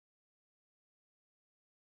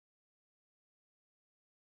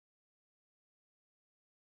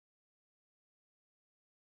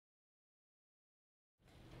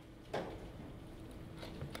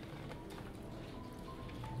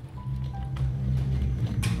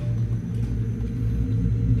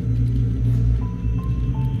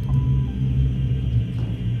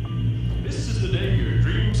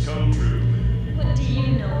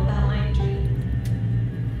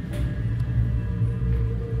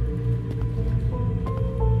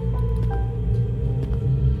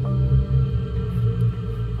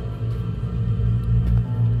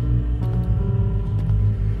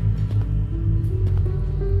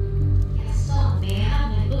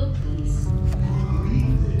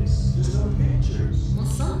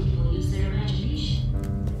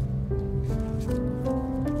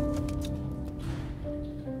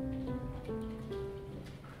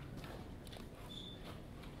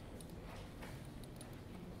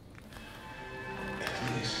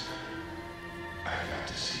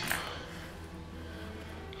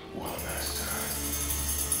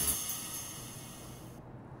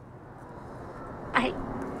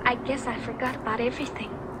guess I forgot about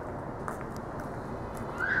everything.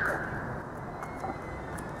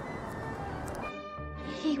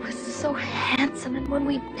 He was so handsome, and when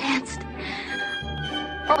we danced,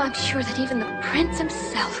 oh, I'm sure that even the prince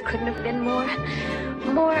himself couldn't have been more...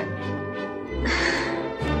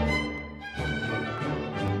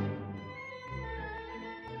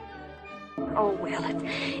 Oh, well,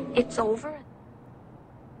 it's over.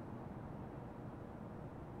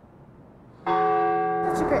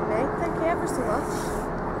 Such a great night. Thank you ever so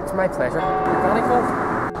much. It's my pleasure. Granny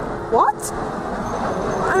called? What?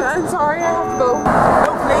 I'm sorry, I have to go.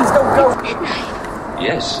 No, please don't go. It's midnight.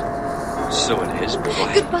 Yes, so it is.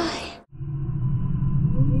 Bye-bye. Goodbye.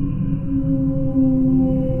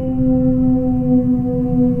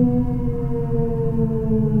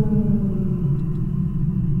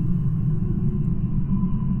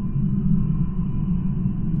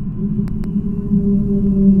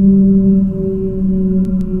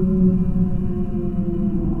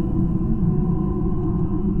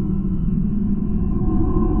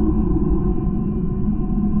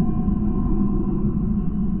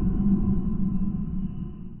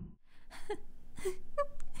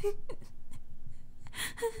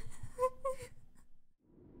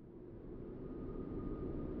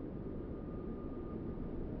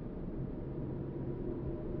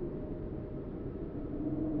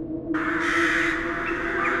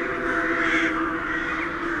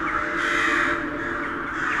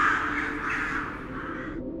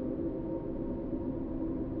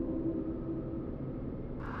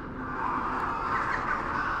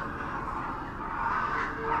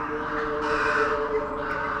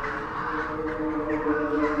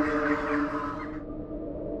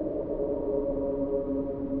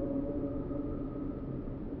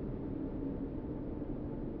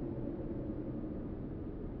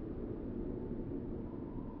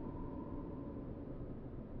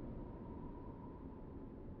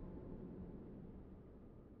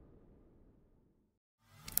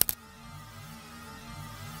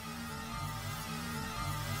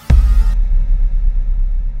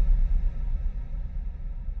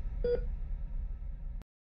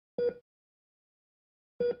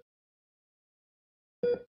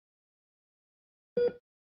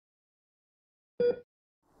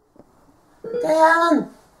 Diane!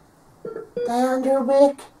 Diane, you're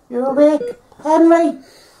awake. You're awake. Henry!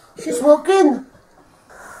 She's woken.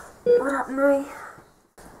 What happened to me?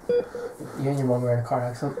 You and your mum were in a car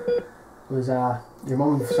accident. It was, your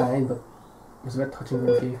mum was fine, but it was a bit touch and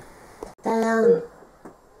go with you. Diane,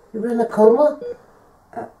 you were in a coma?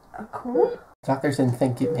 A coma? Doctors didn't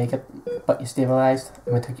think you'd make it, but you stabilised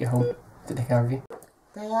and we took you home to take care of you.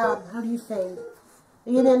 Diane, how do you feel?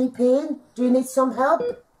 Are you in any pain? Do you need some help?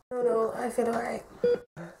 No, I feel alright.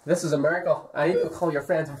 This is a miracle. I need to call your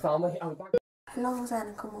friends and family. I'll be back. How long was I in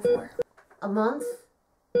a coma for? A month?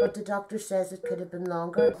 But the doctor says it could have been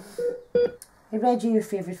longer. I read you your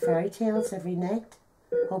favourite fairy tales every night,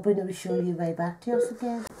 hoping it would show you way back to us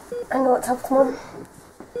again. I know it's helped, Mum.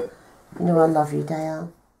 You know I love you,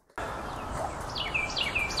 Diane.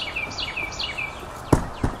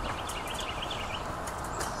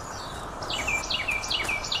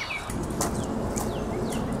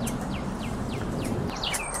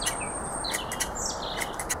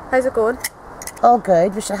 How's it going? All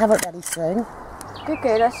good, we should have it ready soon.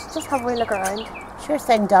 Good, let's just have a wee look around. Sure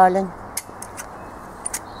thing, darling.